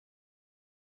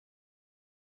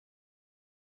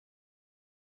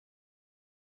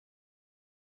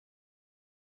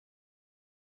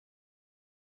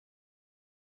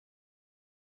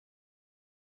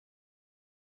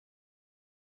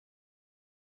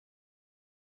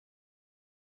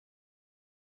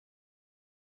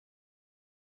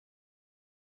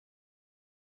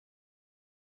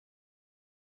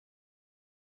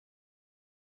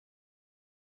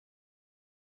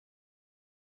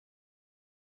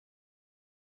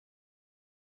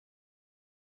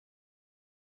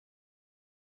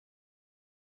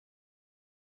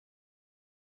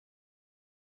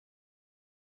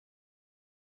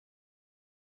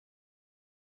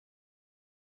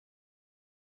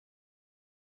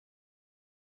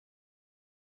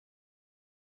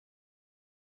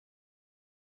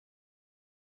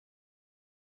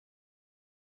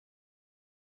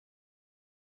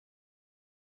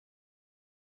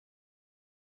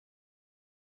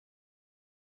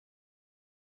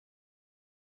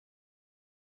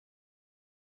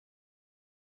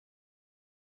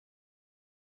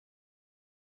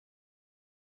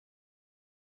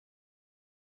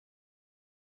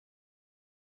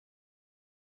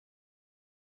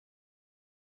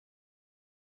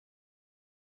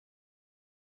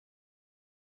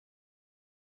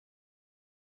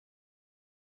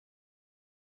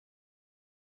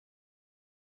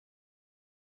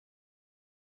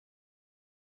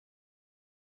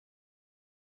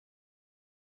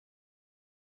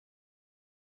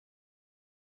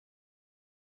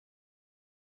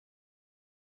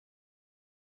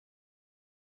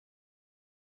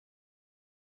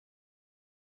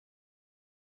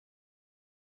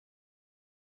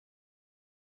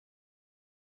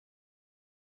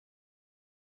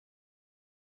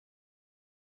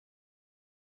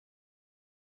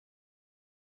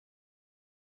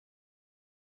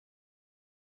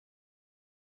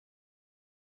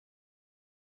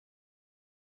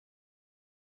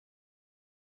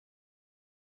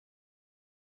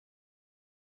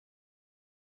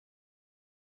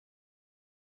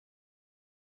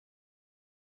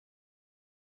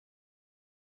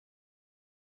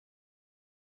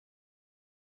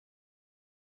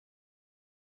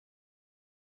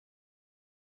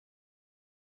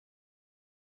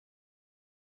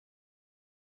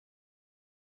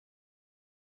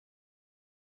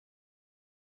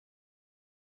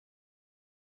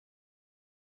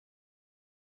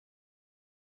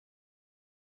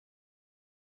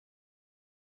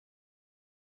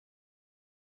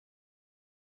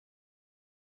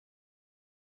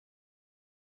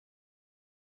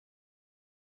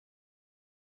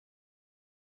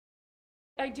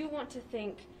I do want to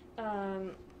thank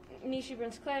Nishi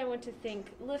Bruns-Klein. I want to thank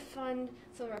Lift Fund.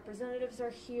 Some representatives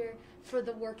are here for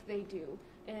the work they do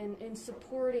and in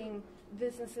supporting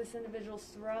businesses, individuals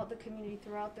throughout the community,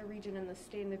 throughout the region and the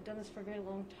state, and they've done this for a very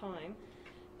long time.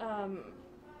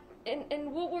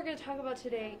 And what we're going to talk about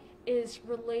today is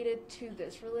related to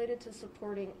this, related to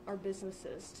supporting our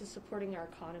businesses, to supporting our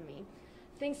economy.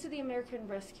 Thanks to the American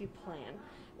Rescue Plan,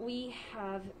 we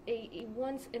have a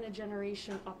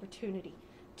once-in-a-generation opportunity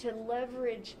to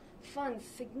leverage funds,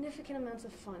 significant amounts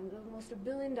of funds, almost $1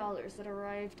 billion that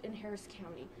arrived in Harris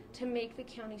County, to make the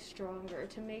county stronger,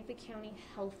 to make the county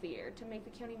healthier, to make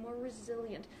the county more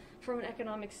resilient from an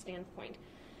economic standpoint.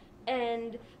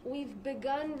 And we've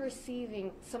begun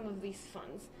receiving some of these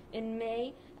funds. In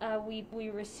May, we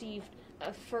received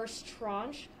a first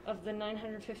tranche of the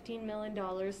 $915 million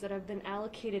that have been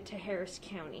allocated to Harris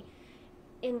County.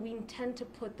 And we intend to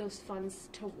put those funds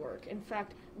to work. In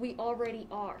fact, we already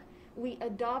are. We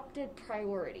adopted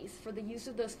priorities for the use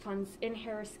of those funds in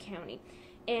Harris County.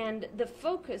 And the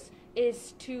focus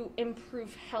is to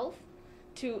improve health,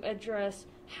 to address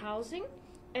housing,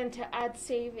 and to add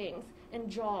savings and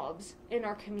jobs in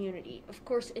our community. Of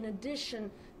course, in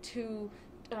addition to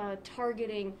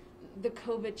targeting the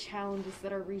COVID challenges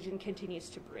that our region continues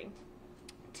to bring.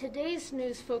 Today's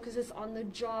news focuses on the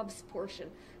jobs portion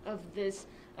of this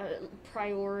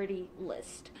priority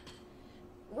list.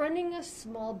 Running a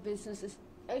small business is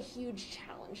a huge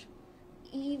challenge,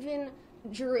 even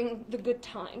during the good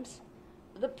times.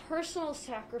 The personal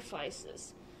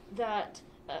sacrifices that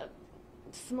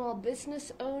small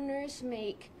business owners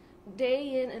make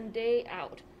day in and day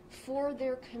out for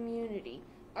their community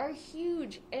are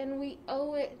huge, and we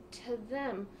owe it to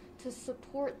them to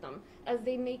support them as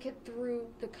they make it through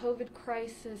the COVID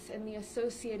crisis and the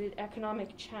associated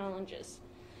economic challenges.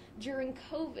 During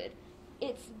COVID,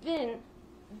 it's been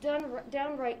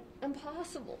downright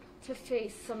impossible to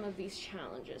face some of these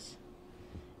challenges.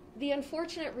 The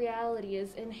unfortunate reality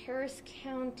is in Harris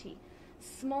County,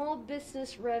 small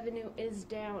business revenue is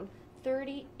down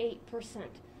 38%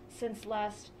 since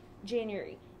last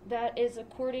January. That is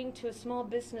according to a small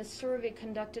business survey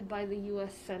conducted by the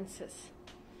U.S. Census.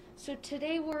 So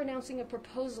today we're announcing a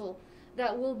proposal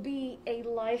that will be a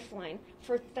lifeline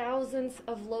for thousands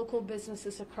of local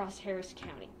businesses across Harris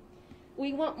County.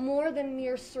 We want more than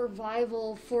mere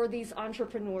survival for these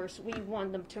entrepreneurs. We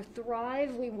want them to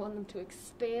thrive, we want them to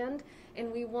expand,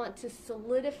 and we want to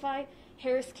solidify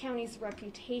Harris County's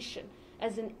reputation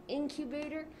as an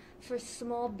incubator for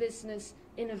small business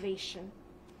innovation.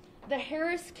 The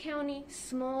Harris County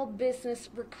Small Business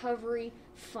Recovery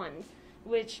Fund,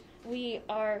 which we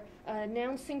are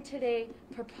announcing today,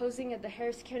 proposing at the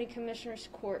Harris County Commissioner's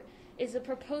Court, is a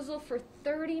proposal for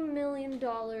 $30 million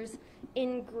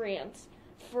in grants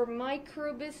for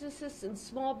micro businesses and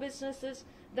small businesses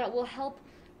that will help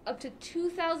up to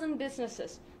 2,000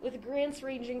 businesses with grants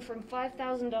ranging from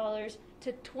 $5,000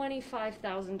 to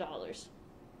 $25,000.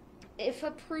 If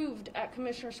approved at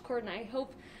Commissioner's Court, and I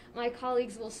hope my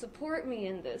colleagues will support me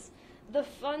in this, the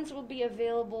funds will be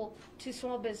available to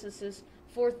small businesses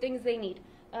for things they need,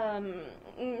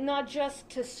 not just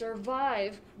to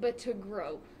survive, but to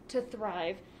grow, to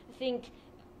thrive. Think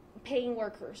paying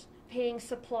workers, paying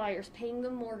suppliers, paying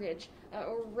the mortgage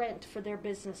or rent for their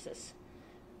businesses.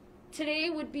 Today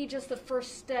would be just the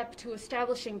first step to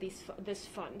establishing this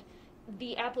fund.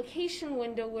 The application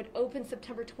window would open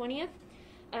September 20th,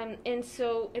 and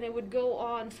it would go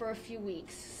on for a few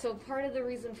weeks. So part of the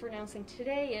reason for announcing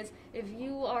today is if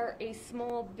you are a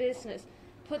small business,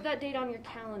 put that date on your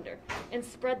calendar and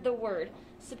spread the word,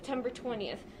 September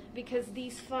 20th, because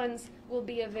these funds will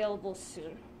be available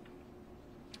soon.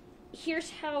 Here's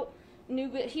how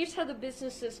the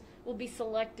businesses will be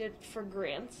selected for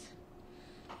grants.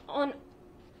 On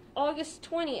August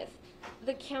 20th,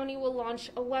 the county will launch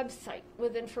a website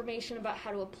with information about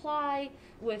how to apply,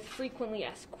 with frequently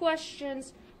asked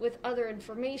questions, with other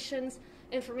information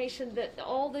that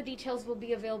all the details will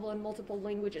be available in multiple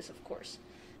languages, of course.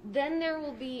 Then there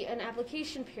will be an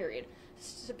application period,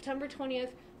 September 20th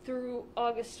through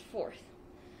August 4th.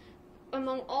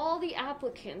 Among all the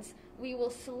applicants, we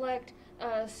will select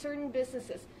certain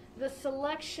businesses. The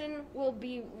selection will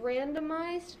be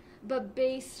randomized, but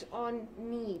based on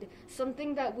need,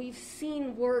 something that we've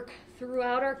seen work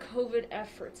throughout our COVID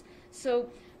efforts. So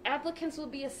applicants will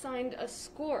be assigned a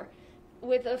score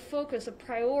with a focus, a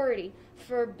priority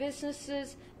for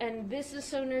businesses and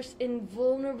business owners in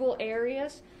vulnerable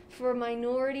areas, for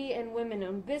minority and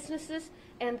women-owned businesses,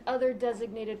 and other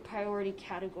designated priority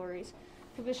categories.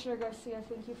 Commissioner Garcia,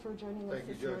 thank you for joining us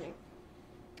this morning.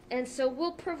 And so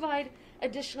we'll provide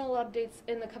additional updates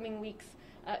in the coming weeks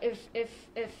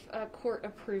if court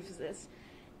approves this.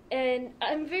 And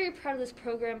I'm very proud of this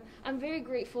program. I'm very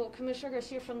grateful, Commissioner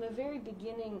Garcia, from the very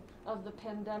beginning of the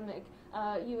pandemic,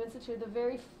 you instituted the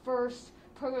very first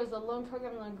program, the loan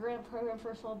program and the grant program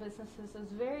for small businesses.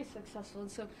 Is very successful.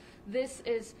 And so this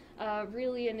is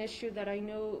really an issue that I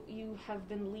know you have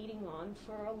been leading on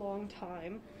for a long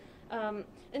time.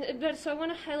 So I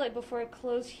want to highlight before I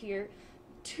close here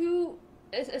two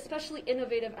especially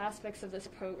innovative aspects of this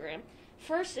program.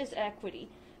 First is equity.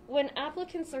 When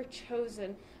applicants are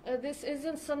chosen, this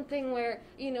isn't something where,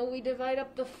 we divide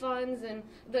up the funds and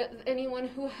anyone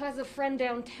who has a friend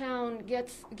downtown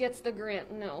gets the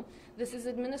grant. No. This is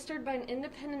administered by an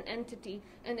independent entity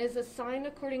and is assigned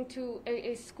according to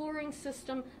a scoring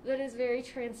system that is very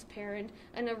transparent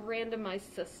and a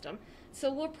randomized system.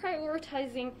 So we're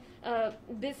prioritizing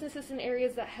businesses in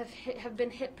areas that have been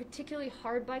hit particularly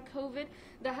hard by COVID,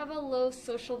 that have a low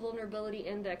social vulnerability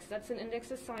index. That's an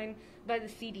index assigned by the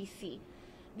CDC.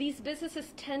 These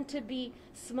businesses tend to be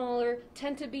smaller,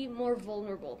 tend to be more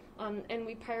vulnerable, and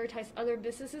we prioritize other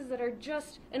businesses that are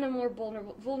just in a more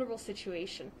vulnerable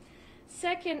situation.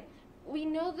 Second, we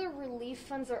know the relief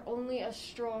funds are only as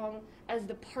strong as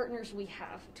the partners we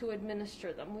have to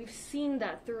administer them. We've seen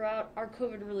that throughout our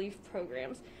COVID relief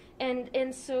programs.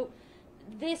 And so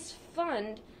this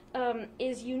fund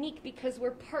is unique because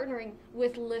we're partnering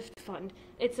with Lift Fund.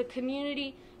 It's a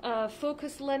community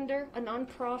focused lender, a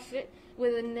nonprofit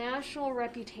with a national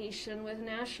reputation, with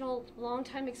national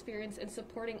long-time experience in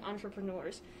supporting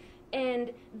entrepreneurs.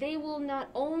 And they will not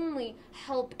only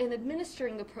help in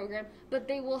administering the program, but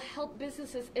they will help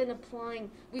businesses in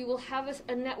applying. We will have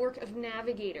a network of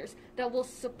navigators that will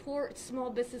support small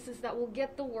businesses, that will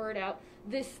get the word out.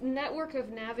 This network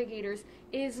of navigators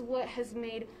is what has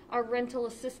made our rental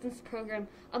assistance program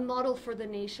a model for the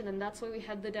nation, and that's why we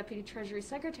had the Deputy Treasury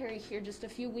Secretary here just a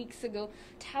few weeks ago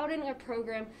touting our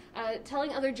program,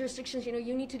 telling other jurisdictions,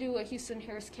 you need to do what Houston,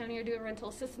 Harris County are doing, rental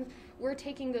assistance. We're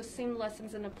taking those same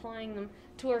lessons and applying them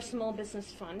to our small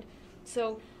business fund.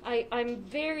 So I'm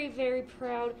very, very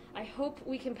proud. I hope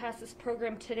we can pass this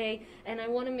program today, and I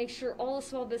want to make sure all the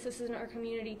small businesses in our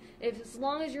community, as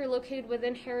long as you're located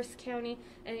within Harris County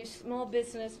and you're small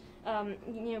business,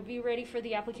 be ready for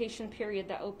the application period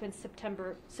that opens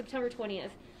September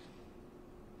 20th.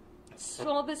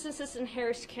 Small businesses in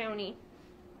Harris County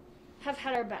have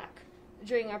had our back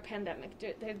during our pandemic.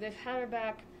 They've had our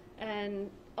back, and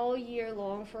all year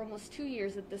long, for almost 2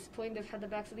 years at this point, they've had the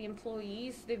backs of the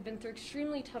employees. They've been through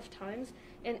extremely tough times,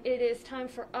 and it is time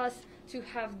for us to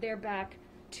have their back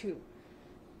too.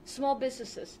 Small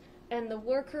businesses and the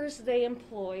workers they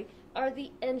employ are the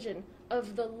engine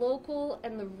of the local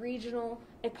and the regional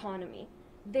economy.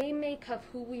 They make up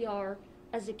who we are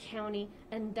as a county,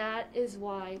 and that is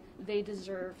why they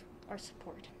deserve our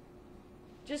support.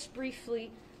 Just briefly,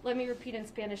 let me repeat in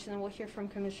Spanish, and then we'll hear from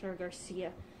Commissioner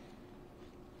Garcia.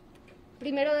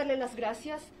 Primero, darle las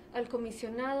gracias al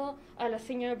comisionado, a la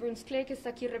señora Brunskle, que está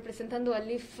aquí representando al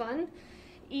Lift Fund.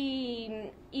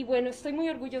 Y bueno, estoy muy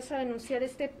orgullosa de anunciar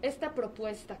esta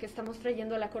propuesta que estamos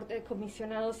trayendo a la Corte de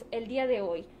Comisionados el día de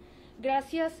hoy.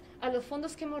 Gracias a los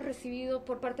fondos que hemos recibido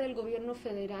por parte del gobierno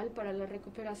federal para la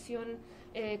recuperación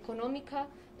económica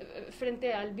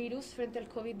frente al virus, frente al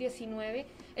COVID-19,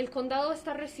 el condado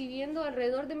está recibiendo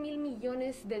alrededor de $1,000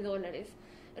 millones.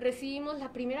 Recibimos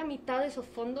la primera mitad de esos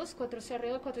fondos,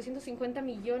 alrededor de 450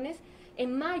 millones,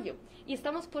 en mayo, y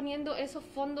estamos poniendo esos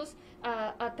fondos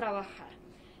a trabajar.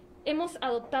 Hemos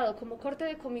adoptado, como Corte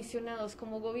de Comisionados,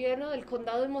 como gobierno del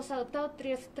condado, hemos adoptado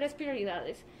tres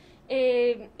prioridades.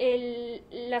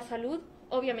 La salud,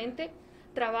 obviamente,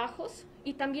 trabajos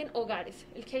y también hogares,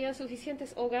 el que haya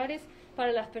suficientes hogares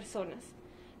para las personas.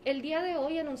 El día de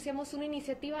hoy anunciamos una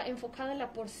iniciativa enfocada en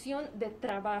la porción de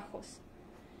trabajos.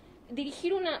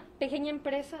 Dirigir una pequeña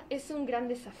empresa es un gran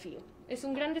desafío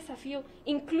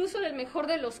incluso en el mejor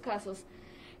de los casos.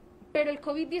 Pero el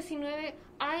COVID-19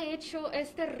 ha hecho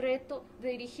este reto de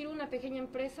dirigir una pequeña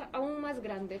empresa aún más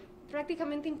grande,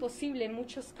 prácticamente imposible en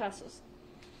muchos casos.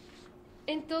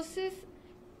 Entonces,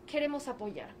 queremos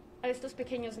apoyar a estos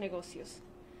pequeños negocios.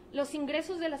 Los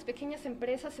ingresos de las pequeñas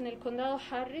empresas en el condado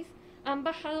Harris han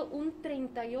bajado un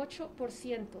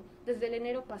 38% desde el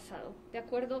enero pasado, de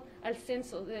acuerdo al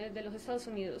censo de los Estados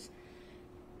Unidos.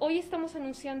 Hoy estamos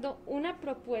anunciando una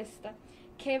propuesta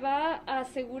que va a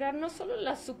asegurar no solo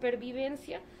la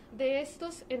supervivencia de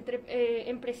estos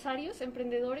empresarios,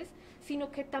 emprendedores,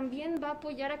 sino que también va a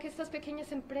apoyar a que estas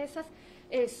pequeñas empresas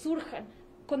surjan,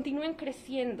 continúen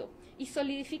creciendo y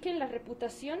solidifiquen la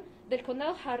reputación del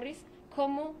condado Harris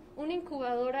como una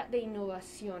incubadora de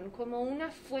innovación, como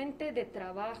una fuente de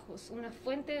trabajos, una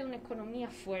fuente de una economía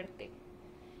fuerte.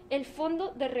 El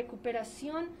Fondo de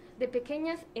Recuperación de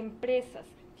Pequeñas Empresas,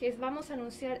 que vamos a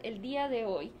anunciar el día de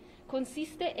hoy,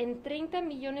 consiste en $30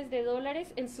 millones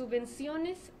en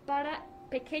subvenciones para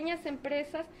pequeñas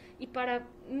empresas y para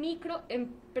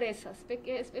microempresas,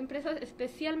 empresas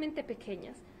especialmente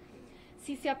pequeñas.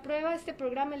 Si se aprueba este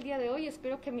programa el día de hoy,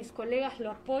 espero que mis colegas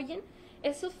lo apoyen.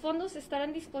 Esos fondos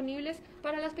estarán disponibles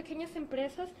para las pequeñas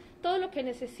empresas, todo lo que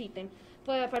necesiten,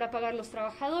 para pagar los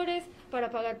trabajadores,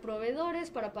 para pagar proveedores,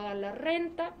 para pagar la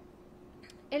renta.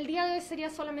 El día de hoy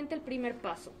sería solamente el primer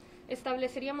paso.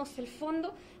 Estableceríamos el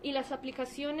fondo y las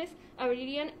aplicaciones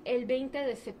abrirían el 20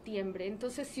 de septiembre.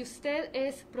 Entonces, si usted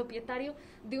es propietario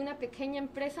de una pequeña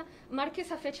empresa, marque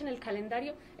esa fecha en el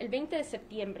calendario, el 20 de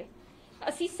septiembre.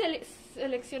 Así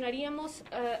seleccionaríamos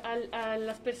a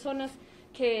las personas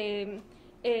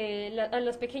a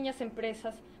las pequeñas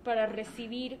empresas para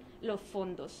recibir los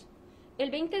fondos. El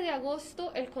 20 de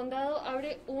agosto el condado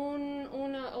abre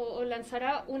o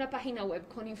lanzará una página web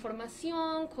con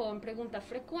información, con preguntas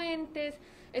frecuentes,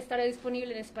 estará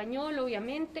disponible en español,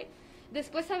 obviamente.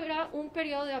 Después habrá un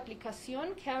periodo de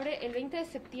aplicación que abre el 20 de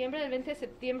septiembre, del 20 de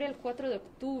septiembre al 4 de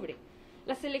octubre.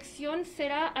 La selección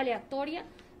será aleatoria,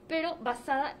 pero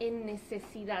basada en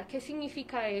necesidad. ¿Qué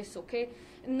significa eso? Que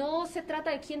no se trata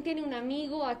de quién tiene un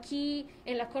amigo aquí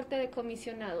en la Corte de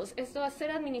Comisionados. Esto va a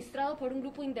ser administrado por un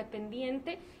grupo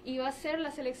independiente y va a ser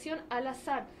la selección al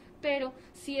azar. Pero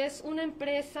si es una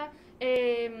empresa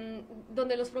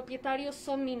donde los propietarios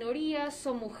son minorías,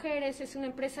 son mujeres, es una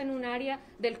empresa en un área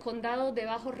del condado de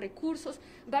bajos recursos,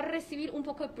 va a recibir un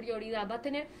poco de prioridad, va a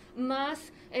tener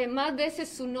más veces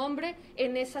su nombre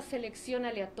en esa selección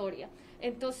aleatoria.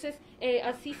 Entonces,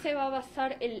 así se va a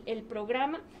basar el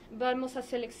programa. Vamos a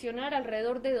seleccionar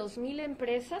alrededor de 2,000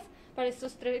 empresas para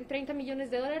estos $30 millones.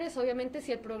 Obviamente,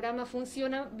 si el programa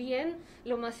funciona bien,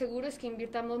 lo más seguro es que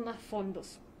invirtamos más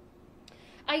fondos.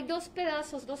 Hay dos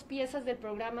piezas del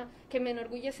programa que me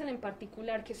enorgullecen en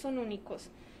particular, que son únicos.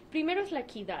 Primero es la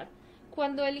equidad.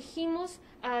 Cuando elegimos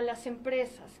a las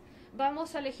empresas,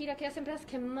 vamos a elegir aquellas empresas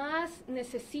que más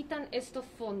necesitan estos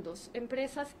fondos.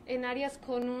 Empresas en áreas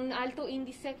con un alto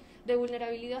índice de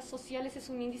vulnerabilidad social. Ese es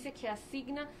un índice que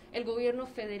asigna el gobierno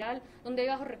federal, donde hay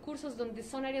bajos recursos, donde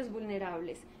son áreas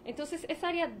vulnerables. Entonces, es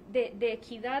área de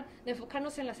equidad, de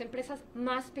enfocarnos en las empresas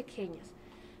más pequeñas.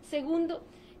 Segundo,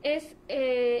 es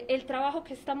el trabajo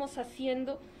que estamos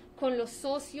haciendo con los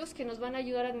socios que nos van a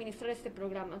ayudar a administrar este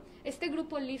programa. Este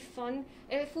grupo Live Fund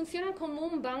funciona como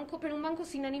un banco, pero un banco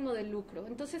sin ánimo de lucro.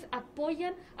 Entonces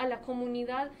apoyan a la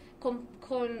comunidad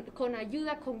con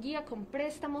ayuda, con guía, con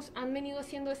préstamos. Han venido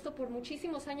haciendo esto por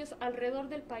muchísimos años alrededor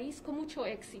del país con mucho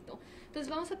éxito. Entonces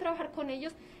vamos a trabajar con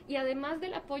ellos y además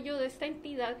del apoyo de esta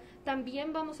entidad,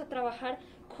 también vamos a trabajar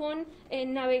con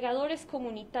navegadores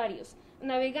comunitarios.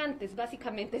 Navegantes,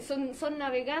 básicamente, son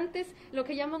navegantes, lo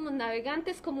que llamamos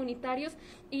navegantes comunitarios,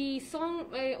 y son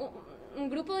un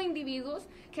grupo de individuos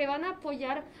que van a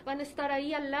apoyar, van a estar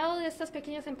ahí al lado de estas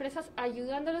pequeñas empresas,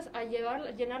 ayudándolas a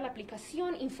llenar la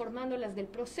aplicación, informándolas del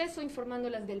proceso,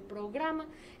 informándolas del programa.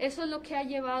 Eso es lo que ha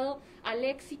llevado al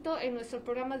éxito en nuestros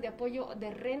programas de apoyo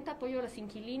de renta, apoyo a los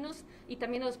inquilinos y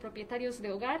también a los propietarios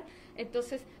de hogar.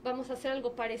 Entonces, vamos a hacer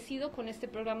algo parecido con este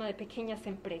programa de pequeñas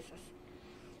empresas.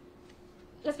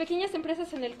 Las pequeñas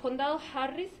empresas en el condado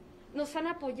Harris nos han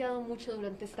apoyado mucho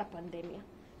durante esta pandemia.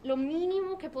 Lo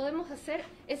mínimo que podemos hacer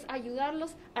es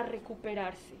ayudarlos a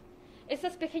recuperarse.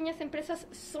 Estas pequeñas empresas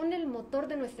son el motor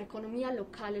de nuestra economía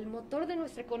local, el motor de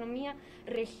nuestra economía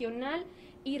regional,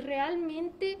 y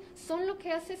realmente son lo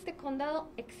que hace este condado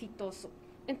exitoso.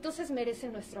 Entonces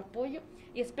merecen nuestro apoyo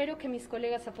y espero que mis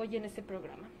colegas apoyen este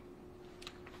programa.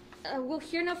 We'll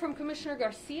hear now from Commissioner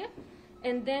Garcia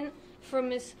and then from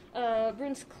Ms.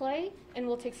 Bruns-Clay, and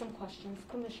we'll take some questions.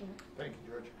 Commissioner. Thank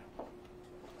you, Judge.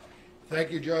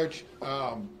 Thank you, Judge.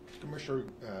 Commissioner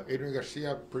Adrian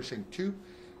Garcia, Precinct 2.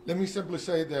 Let me simply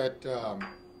say that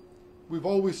we've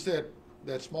always said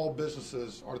that small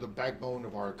businesses are the backbone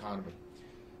of our economy.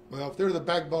 Well, if they're the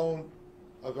backbone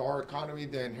of our economy,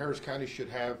 then Harris County should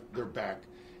have their back.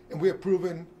 And we have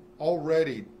proven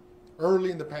already early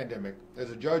in the pandemic, as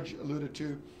the judge alluded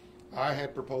to, I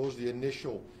had proposed the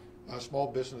initial small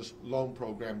business loan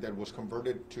program that was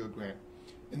converted to a grant.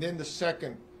 And then the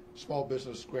second small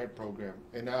business grant program.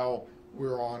 And now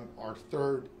we're on our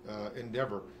third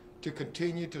endeavor to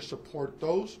continue to support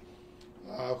those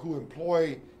who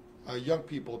employ young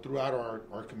people throughout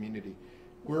our community.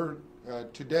 We're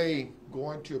today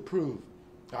going to approve,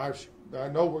 I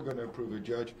know we're going to approve it,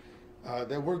 Judge,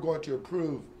 that we're going to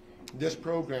approve this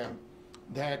program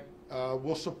that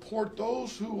will support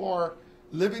those who are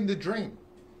living the dream.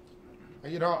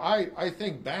 You know, I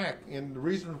think back, and the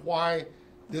reason why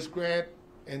this grant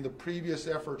and the previous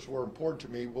efforts were important to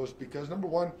me was because, number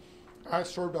one, I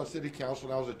served on City Council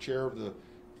and I was the chair of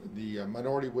the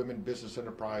Minority Women Business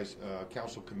Enterprise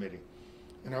Council Committee.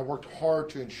 And I worked hard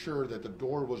to ensure that the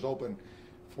door was open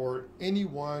for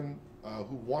anyone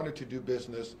who wanted to do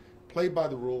business, play by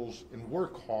the rules, and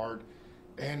work hard,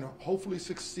 and hopefully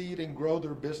succeed and grow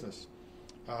their business,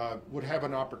 would have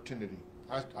an opportunity.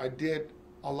 I did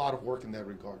a lot of work in that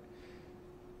regard.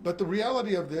 But the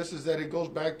reality of this is that it goes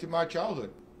back to my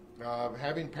childhood,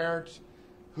 having parents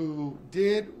who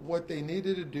did what they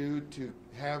needed to do to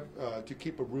have to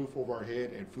keep a roof over our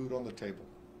head and food on the table.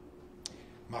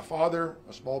 My father,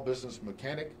 a small business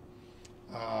mechanic,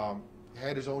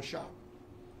 had his own shop,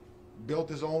 built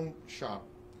his own shop,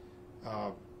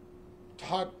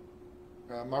 taught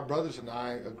my brothers and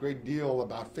I a great deal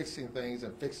about fixing things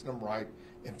and fixing them right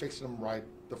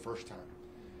the first time.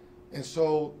 And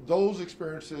so those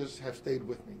experiences have stayed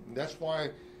with me. And that's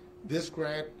why this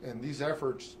grant and these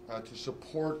efforts to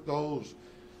support those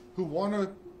who want to,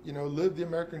 live the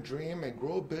American dream and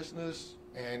grow a business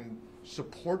and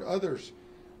support others.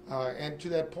 And to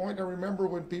that point, I remember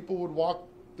when people would walk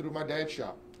through my dad's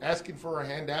shop asking for a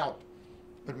handout,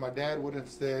 but my dad would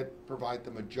instead provide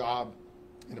them a job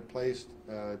and a place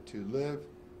to live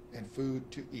and food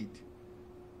to eat.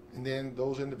 And then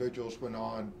those individuals went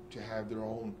on to have their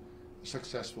own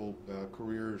successful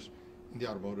careers in the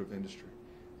automotive industry.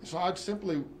 So I'd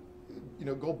simply,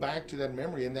 go back to that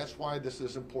memory, and that's why this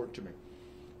is important to me,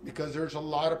 because there's a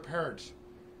lot of parents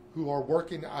who are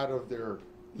working out of their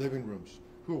living rooms,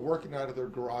 who are working out of their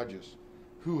garages,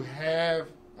 who have,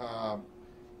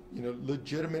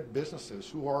 legitimate businesses,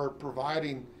 who are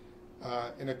providing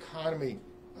an economy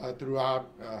throughout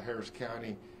Harris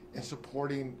County and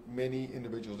supporting many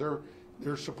individuals.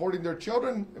 They're supporting their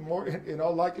children in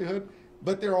all likelihood,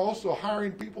 but they're also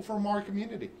hiring people from our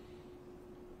community.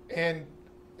 And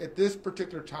at this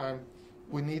particular time,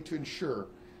 we need to ensure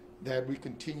that we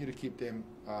continue to keep them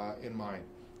in mind.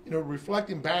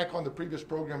 Reflecting back on the previous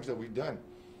programs that we've done,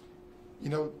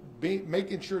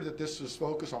 making sure that this is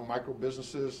focused on micro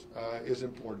businesses is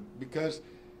important, because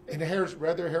Harris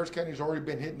County has already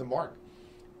been hitting the mark.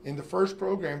 In the first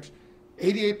programs,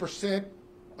 88%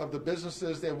 of the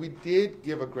businesses that we did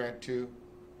give a grant to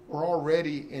were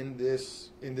already in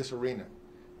this arena.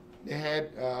 They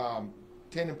had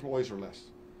 10 employees or less.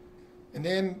 And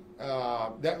then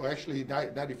actually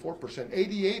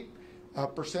 94%,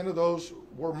 88% of those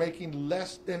were making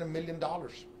less than $1 million.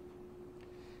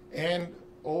 And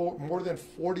more than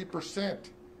 40%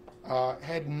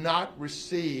 had not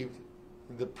received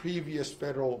the previous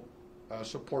federal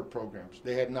support programs.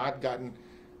 They had not gotten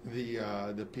the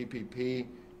PPP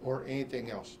or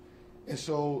anything else. And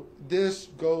so this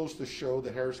goes to show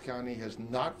that Harris County has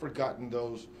not forgotten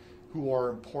those who are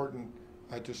important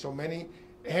to so many,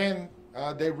 and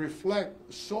they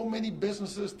reflect so many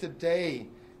businesses today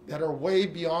that are way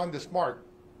beyond this mark,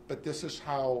 but this is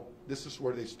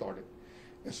where they started.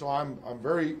 And so I'm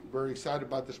very, very excited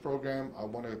about this program. I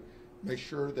want to make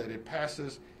sure that it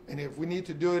passes, and if we need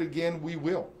to do it again, we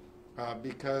will,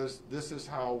 because this is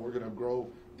how we're going to grow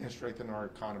and strengthen our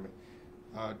economy.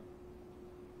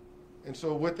 And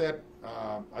so with that,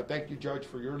 I thank you, Judge,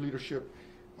 for your leadership,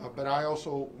 but I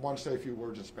also want to say a few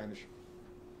words in Spanish.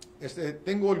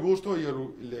 Tengo el gusto y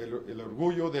el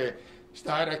orgullo de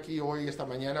estar aquí hoy, esta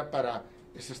mañana, para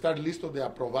estar listos de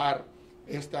aprobar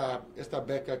esta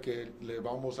beca que le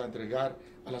vamos a entregar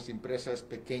a las empresas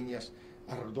pequeñas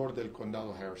alrededor del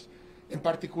condado Harris. En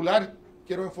particular,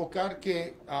 quiero enfocar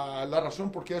que la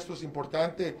razón por qué esto es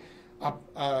importante,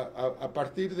 a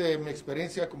partir de mi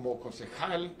experiencia como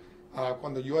concejal,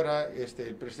 cuando yo era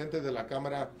el presidente de la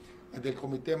Cámara, del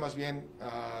comité más bien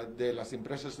de las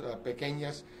empresas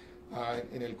pequeñas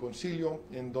en el concilio,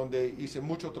 en donde hice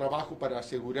mucho trabajo para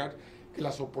asegurar que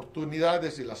las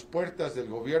oportunidades y las puertas del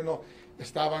gobierno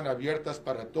estaban abiertas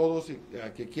para todos y,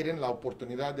 que quieren la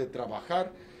oportunidad de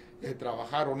trabajar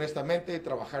honestamente,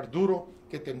 trabajar duro,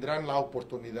 que tendrán la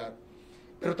oportunidad.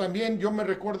 Pero también yo me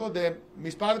recuerdo de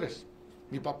mis padres.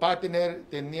 Mi papá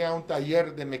tenía un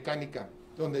taller de mecánica,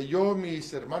 donde yo y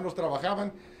mis hermanos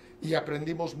trabajaban y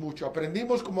aprendimos mucho.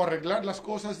 Aprendimos cómo arreglar las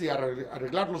cosas y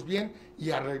arreglarlos bien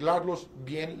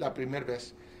la primera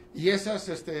vez. Y esas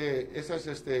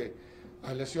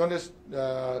lecciones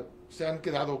se han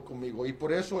quedado conmigo, y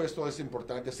por eso esto es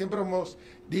importante. Siempre hemos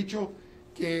dicho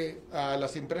que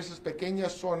las empresas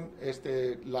pequeñas son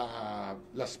la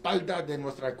espalda de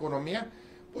nuestra economía.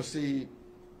 Pues si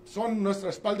son nuestra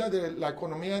espalda de la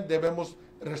economía, debemos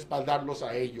respaldarlos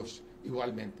a ellos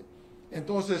igualmente.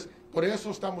 Entonces, por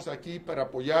eso estamos aquí, para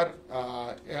apoyar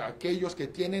a aquellos que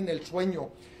tienen el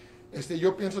sueño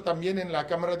Yo pienso también en la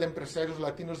Cámara de Empresarios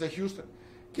Latinos de Houston,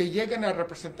 que llegan a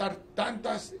representar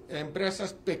tantas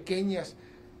empresas pequeñas,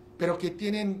 pero que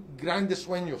tienen grandes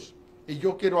sueños. Y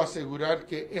yo quiero asegurar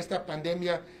que esta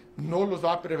pandemia no los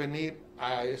va a prevenir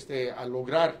a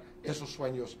lograr esos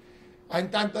sueños. Hay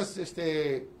tantos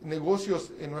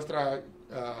negocios en nuestra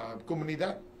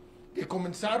comunidad que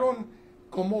comenzaron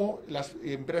como las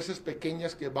empresas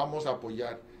pequeñas que vamos a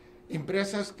apoyar.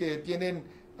 Empresas que tienen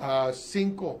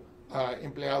 5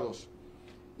 empleados.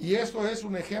 Y esto es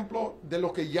un ejemplo de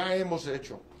lo que ya hemos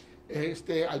hecho.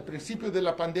 Al principio de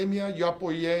la pandemia yo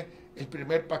apoyé el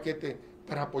primer paquete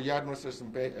para apoyar nuestras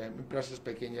empresas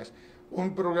pequeñas.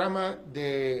 Un programa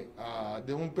de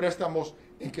un préstamo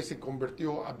en que se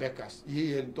convirtió a becas.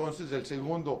 Y entonces el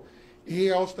segundo. Y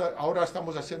ahora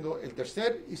estamos haciendo el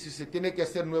tercer. Y si se tiene que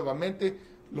hacer nuevamente,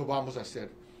 lo vamos a hacer.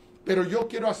 Pero yo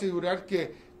quiero asegurar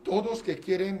que todos que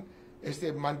quieren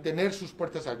mantener sus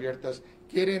puertas abiertas,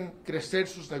 quieren crecer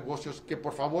sus negocios, que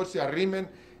por favor se arrimen,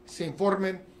 se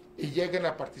informen y lleguen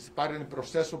a participar en el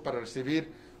proceso para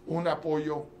recibir un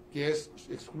apoyo que es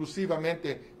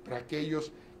exclusivamente para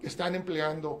aquellos que están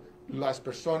empleando las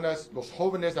personas, los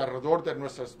jóvenes alrededor de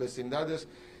nuestras vecindades.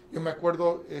 Yo me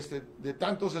acuerdo de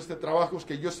tantos trabajos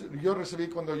que yo recibí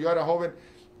cuando yo era joven,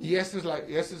 y ese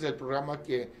es el programa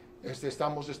que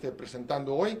estamos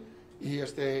presentando hoy.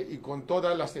 Y con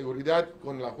toda la seguridad,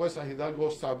 con la jueza Hidalgo,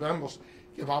 sabemos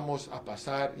que vamos a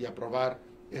pasar y aprobar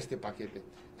este paquete.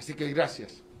 Así que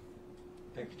gracias.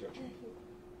 Thank you, Judge.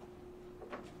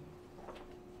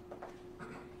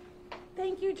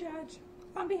 Thank you, Judge.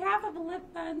 On behalf of the LIF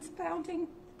Fund's founding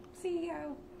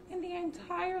CEO and the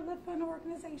entire LIF Fund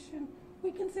organization,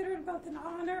 we consider it both an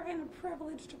honor and a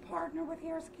privilege to partner with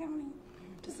Harris County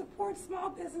to support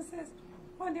small businesses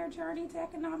on their journey to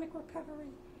economic recovery.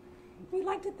 We'd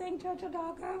like to thank Judge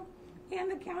Hidalgo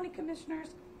and the county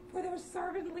commissioners for their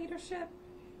servant leadership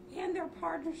and their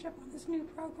partnership on this new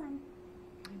program.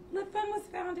 LIF Fund was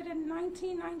founded in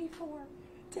 1994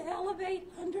 to elevate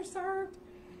underserved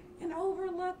and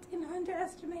overlooked and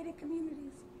underestimated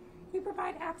communities. We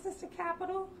provide access to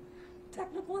capital,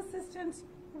 technical assistance,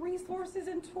 resources,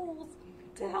 and tools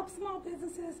to help small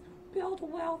businesses build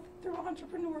wealth through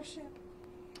entrepreneurship.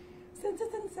 Since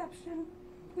its inception,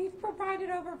 we've provided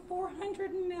over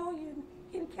 $400 million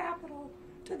in capital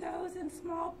to those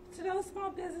small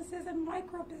businesses and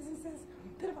micro businesses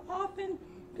that have often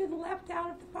been left out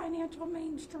of the financial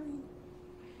mainstream.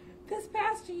 This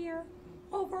past year,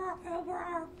 over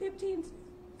our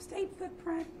 15-state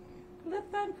footprint, LIF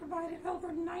Fund provided over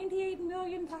 $98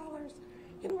 million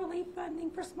in relief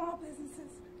funding for small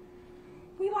businesses.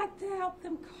 We like to help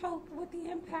them cope with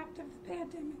the impact of the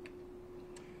pandemic.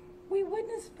 We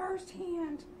witnessed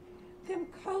firsthand them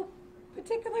cope,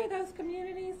 particularly those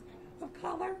communities of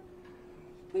color.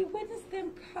 We witnessed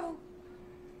them cope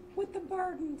with the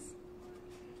burdens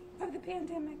of the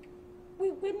pandemic.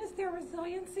 We witnessed their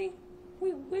resiliency.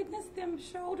 We witnessed them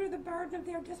shoulder the burden of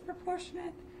their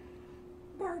disproportionate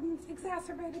burdens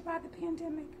exacerbated by the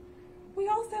pandemic. We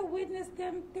also witnessed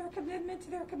their commitment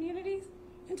to their communities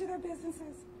and to their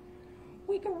businesses.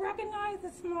 We can recognize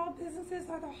that small businesses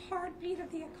are the heartbeat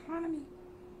of the economy.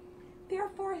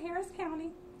 Therefore, Harris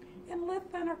County and LIF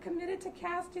Fund are committed to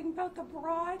casting both a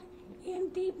broad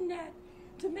and deep net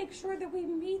to make sure that we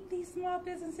meet these small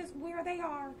businesses where they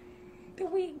are, that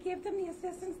we give them the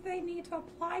assistance they need to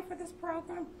apply for this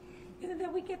program, and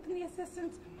that we get them the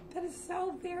assistance that is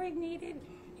so very needed,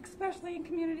 especially in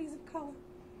communities of color.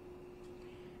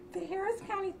 The Harris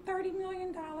County $30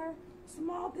 million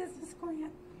small business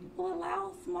grant will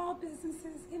allow small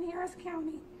businesses in Harris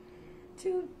County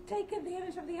to take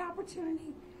advantage of the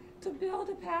opportunity to build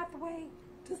a pathway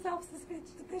to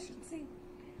self-sufficiency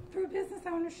through business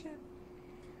ownership,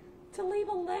 to leave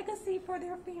a legacy for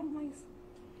their families,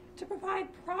 to provide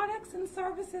products and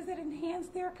services that enhance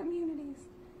their communities.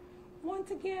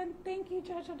 Once again, thank you,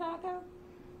 Judge Hidalgo.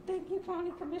 Thank you,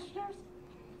 County Commissioners,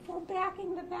 for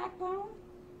backing the backbone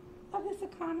of this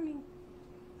economy.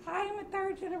 I am a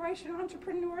third-generation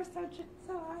entrepreneur, so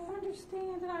I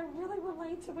understand and I really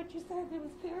relate to what you said. It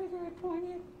was very, very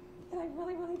poignant, and it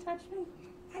really, really touched me.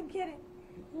 I get it.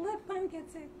 LIF Fund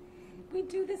gets it. We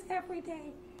do this every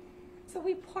day. So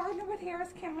we partner with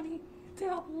Harris County to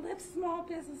help lift small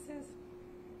businesses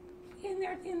in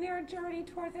their journey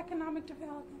towards economic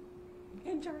development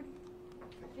and journey.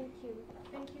 Thank you.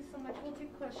 Thank you so much. We'll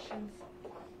take questions.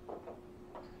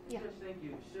 Yeah. Yes, thank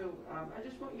you. So I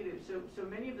just want you to, so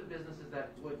many of the businesses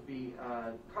that would be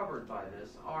covered by this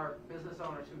are business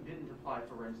owners who didn't apply,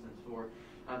 for instance, for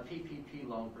PPP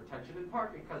loan protection, in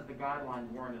part because the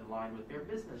guidelines weren't in line with their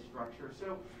business structure.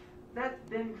 So that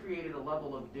then created a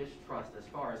level of distrust as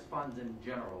far as funds in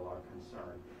general are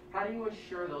concerned. How do you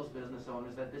assure those business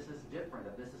owners that this is different,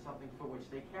 that this is something for which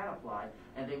they can apply,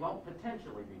 and they won't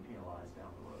potentially be penalized down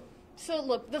the road? So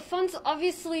look, the funds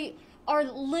obviously are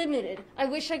limited. I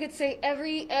wish I could say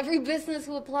every business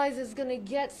who applies is going to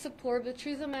get support, but the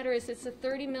truth of the matter is it's a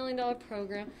 $30 million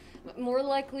program. More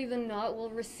likely than not, we'll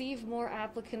receive more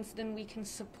applicants than we can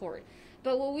support.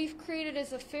 But what we've created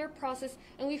is a fair process,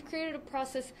 and we've created a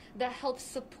process that helps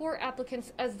support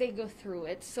applicants as they go through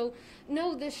it. So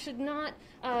no, this should not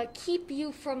keep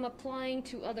you from applying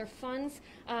to other funds.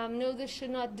 No, this should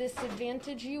not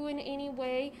disadvantage you in any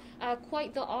way.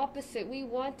 Quite the opposite. We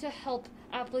want to help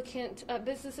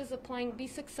businesses applying be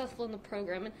successful in the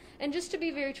program. And just to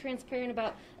be very transparent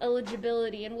about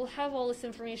eligibility, and we'll have all this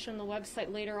information on the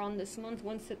website later on this month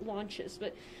once it launches,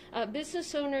 but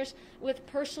business owners with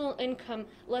personal income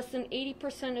less than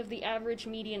 80% of the average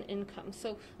median income.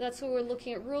 So that's what we're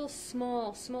looking at, real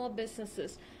small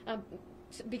businesses.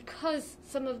 Because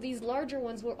some of these larger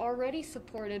ones were already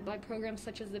supported by programs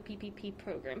such as the PPP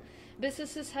program.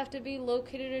 Businesses have to be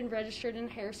located and registered in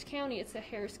Harris County. It's a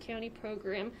Harris County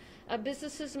program.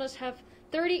 Businesses must have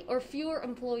 30 or fewer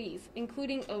employees,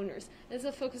 including owners. There's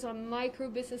a focus on micro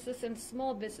businesses and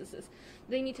small businesses.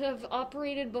 They need to have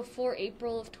operated before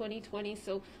April of 2020,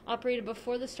 so operated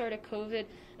before the start of COVID.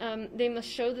 They must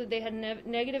show that they had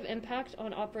negative impact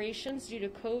on operations due to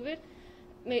COVID.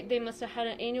 They must have had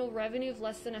an annual revenue of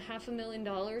less than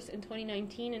 $500,000 in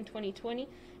 2019 and 2020,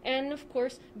 and of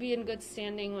course be in good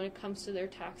standing when it comes to their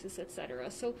taxes, etc.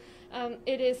 So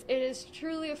it is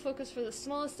truly a focus for the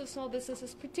smallest of small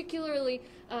businesses, particularly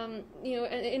and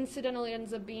incidentally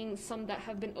ends up being some that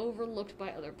have been overlooked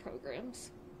by other programs.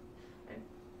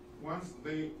 Once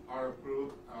they are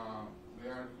approved, they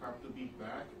have to be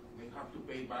back. They have to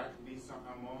pay back this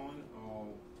amount, or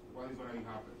what is going to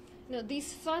happen? No,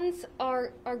 these funds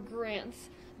are grants.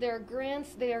 They are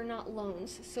grants, they are not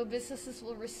loans. So businesses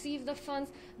will receive the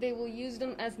funds, they will use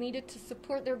them as needed to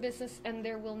support their business, and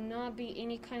there will not be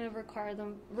any kind of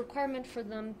requirement for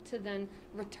them to then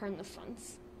return the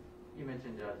funds. You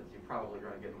mentioned that you're probably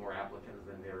going to get more applicants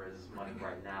than there is money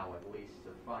right now, at least,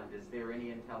 to fund. Is there any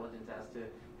intelligence as to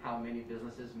how many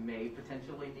businesses may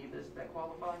potentially need this that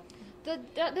qualify? The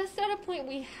data point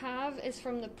we have is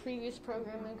from the previous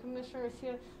program, and Commissioner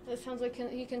Garcia, it sounds like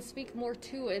he can speak more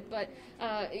to it, but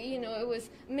it was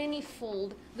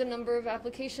many-fold the number of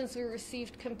applications we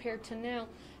received compared to now.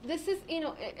 This is,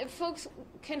 if folks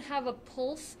can have a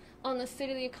pulse on the state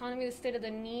of the economy, the state of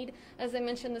the need. As I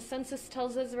mentioned, the census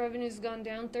tells us the revenue's gone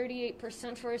down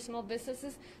 38% for our small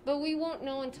businesses, but we won't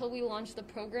know until we launch the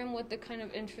program what the kind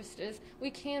of interest is. We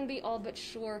can be all but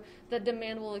sure that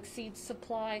demand will exceed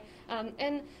supply,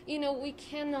 and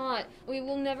we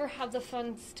will never have the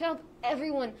funds to help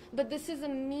everyone, but this is a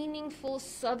meaningful,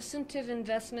 substantive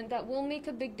investment that will make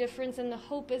a big difference, and the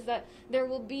hope is that there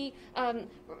will be a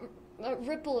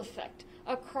ripple effect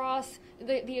across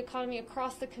the economy,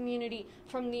 across the community,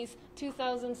 from these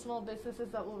 2,000 small businesses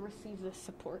that will receive this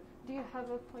support. Do you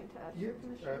have a point to add?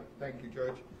 Yeah, thank you,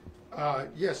 Judge.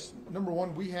 Yes, number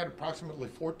one, we had approximately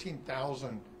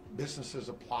 14,000 businesses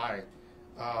apply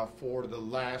for the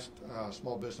last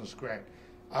small business grant.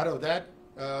 Out of that,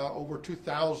 over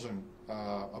 2,000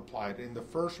 applied. In the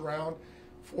first round,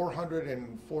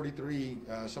 443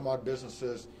 some odd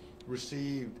businesses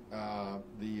received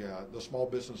the small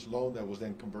business loan that was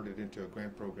then converted into a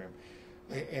grant program.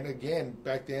 And again,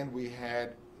 back then we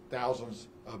had thousands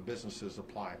of businesses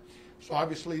apply. So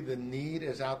obviously the need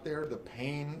is out there, the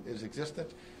pain is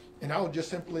existent, and I would just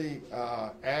simply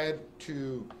add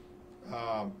to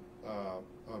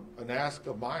an ask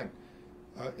of mine,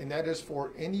 and that is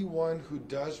for anyone who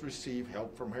does receive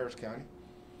help from Harris County,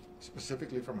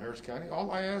 specifically from Harris County, all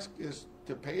I ask is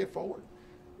to pay it forward.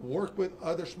 Work with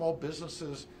other small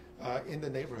businesses in the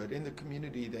neighborhood, in the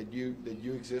community that you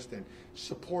exist in.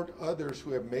 Support others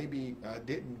who have maybe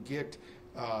didn't get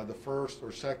the first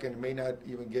or second, may not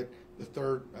even get the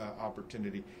third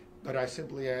opportunity. But I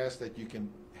simply ask that you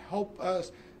can help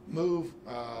us move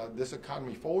this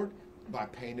economy forward by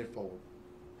paying it forward.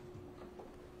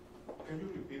 Can you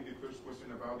repeat the first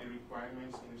question about the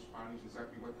requirements in Spanish?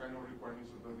 Exactly what kind of requirements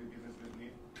do the businesses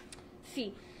need?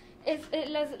 Sí.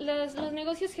 Los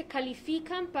negocios que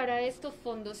califican para estos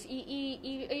fondos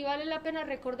y vale la pena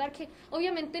recordar que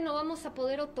obviamente no vamos a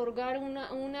poder otorgar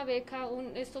una beca,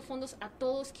 estos fondos a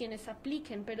todos quienes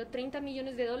apliquen, pero $30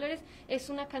 millones es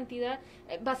una cantidad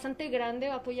bastante grande,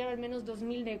 va a apoyar al menos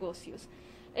 2,000 negocios.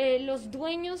 Los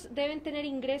dueños deben tener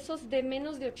ingresos de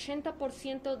menos de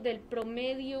 80% del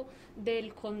promedio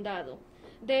del condado.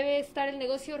 debe estar el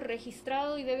negocio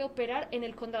registrado y debe operar en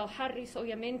el condado Harris,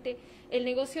 obviamente. El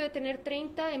negocio debe tener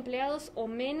 30 empleados o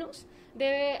menos,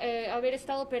 debe haber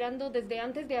estado operando desde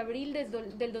antes de abril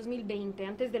del 2020,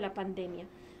 antes de la pandemia.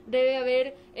 Debe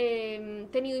haber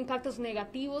tenido impactos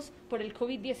negativos por el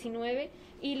COVID-19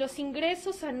 y los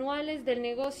ingresos anuales del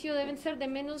negocio deben ser de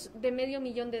menos de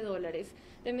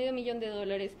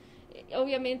 $500,000,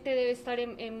 obviamente debe estar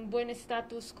en buen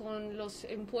estatus con los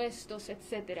impuestos,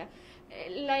 etcétera.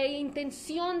 La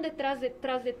intención detrás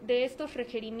de estos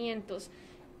requerimientos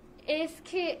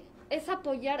es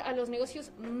apoyar a los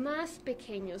negocios más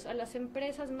pequeños, a las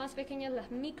empresas más pequeñas,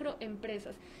 las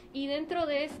microempresas. Y dentro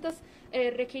de estos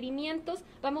requerimientos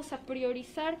vamos a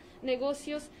priorizar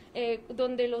negocios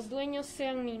donde los dueños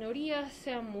sean minorías,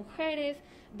 sean mujeres,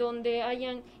 donde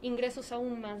hayan ingresos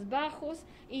aún más bajos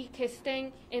y que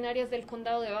estén en áreas del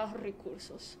condado de bajos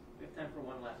recursos. We have time for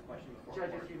one last question before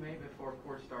Judge, court. if you may, before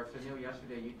court starts, I know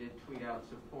yesterday you did tweet out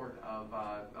support of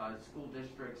school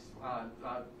districts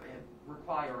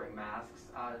requiring masks.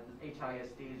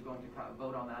 HISD is going to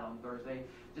vote on that on Thursday.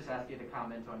 Just ask you to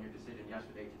comment on your decision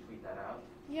yesterday to tweet that out.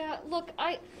 Yeah, look,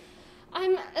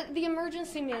 I'm the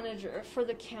emergency manager for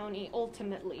the county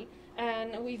ultimately,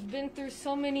 and we've been through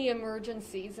so many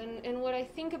emergencies, and what I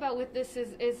think about with this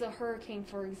is a hurricane,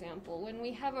 for example. When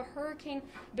we have a hurricane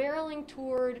barreling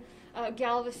toward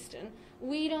Galveston,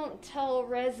 we don't tell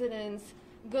residents,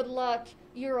 good luck,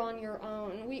 you're on your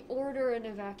own. We order an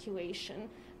evacuation.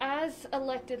 As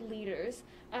elected leaders,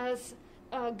 as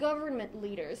government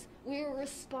leaders, we are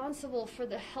responsible for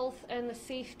the health and the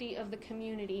safety of the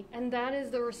community, and that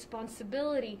is the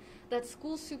responsibility that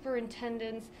school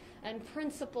superintendents and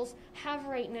principals have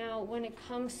right now when it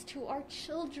comes to our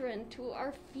children, to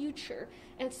our future.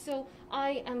 And so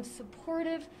I am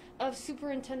supportive of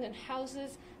Superintendent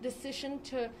House's decision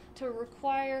to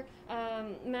require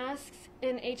masks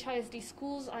in HISD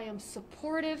schools. I am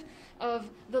supportive of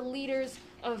the leaders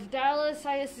of Dallas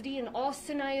ISD and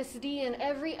Austin ISD and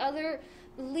every other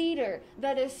leader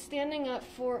that is standing up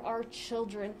for our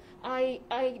children.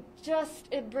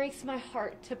 It breaks my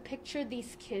heart to picture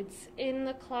these kids in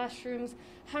the classrooms,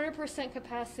 100%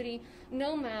 capacity,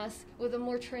 no mask, with a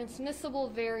more transmissible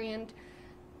variant.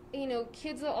 You know,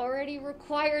 kids are already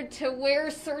required to wear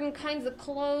certain kinds of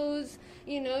clothes,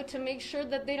 you know, to make sure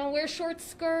that they don't wear short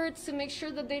skirts, to make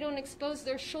sure that they don't expose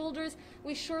their shoulders.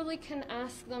 We surely can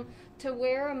ask them to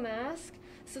wear a mask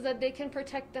so that they can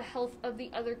protect the health of the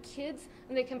other kids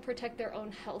and they can protect their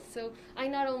own health. So I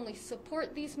not only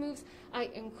support these moves, I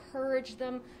encourage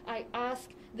them. I ask,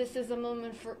 this is a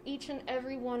moment for each and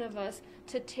every one of us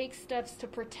to take steps to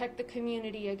protect the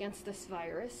community against this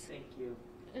virus. Thank you.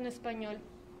 En español.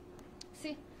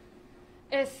 Sí.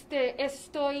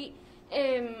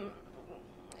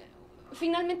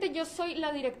 Finalmente yo soy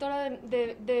la directora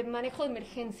de manejo de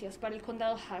emergencias para el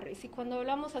condado Harris, y cuando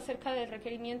hablamos acerca del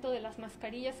requerimiento de las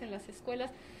mascarillas en las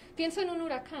escuelas, pienso en un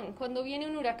huracán. Cuando viene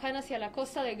un huracán hacia la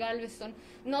costa de Galveston,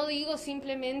 no digo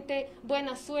simplemente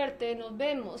buena suerte, nos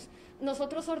vemos.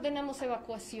 Nosotros ordenamos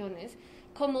evacuaciones.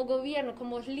 Como gobierno,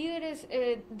 como líderes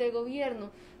de gobierno,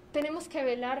 tenemos que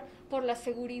velar por la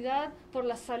seguridad, por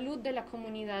la salud de la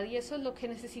comunidad, y eso es lo que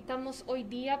necesitamos hoy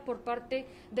día por parte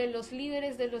de los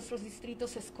líderes de nuestros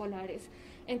distritos escolares.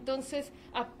 Entonces,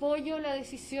 apoyo la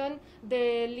decisión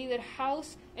del líder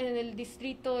House en el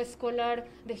distrito escolar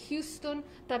de Houston,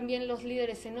 también los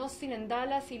líderes en Austin, en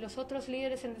Dallas, y los otros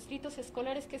líderes en distritos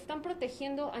escolares que están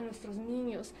protegiendo a nuestros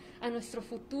niños, a nuestro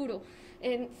futuro.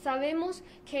 Sabemos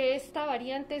que esta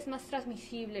variante es más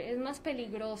transmisible, es más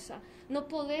peligrosa. No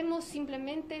podemos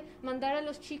simplemente mandar a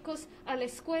los chicos a la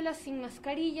escuela sin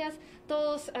mascarillas,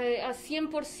 todos a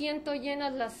 100%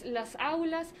 llenas las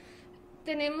aulas.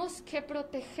 Tenemos que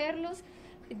protegerlos.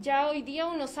 Ya hoy día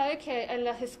uno sabe que en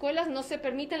las escuelas no se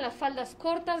permiten las faldas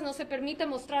cortas, no se permite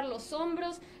mostrar los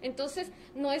hombros, entonces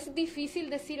no es difícil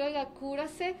decir, oiga,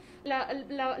 cúrase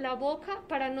la boca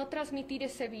para no transmitir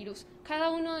ese virus.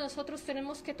 Cada uno de nosotros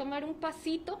tenemos que tomar un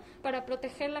pasito para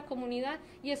proteger la comunidad,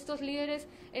 y estos líderes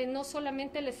no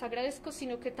solamente les agradezco,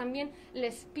 sino que también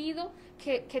les pido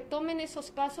que tomen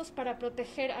esos pasos para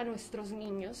proteger a nuestros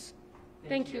niños.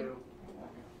 Thank you.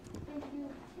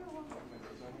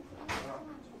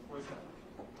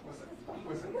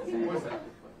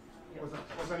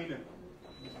 Lina.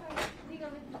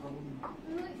 Dígame. No,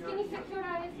 es que ni sé qué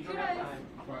hora es. ¿Qué hora es?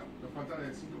 Nos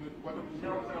faltan 5 minutos, 4 minutos.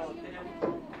 No, pero tenemos,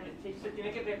 se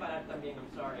tiene que preparar también, I'm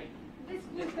sorry.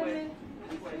 Discúlpeme.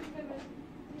 Después. Discúlpeme.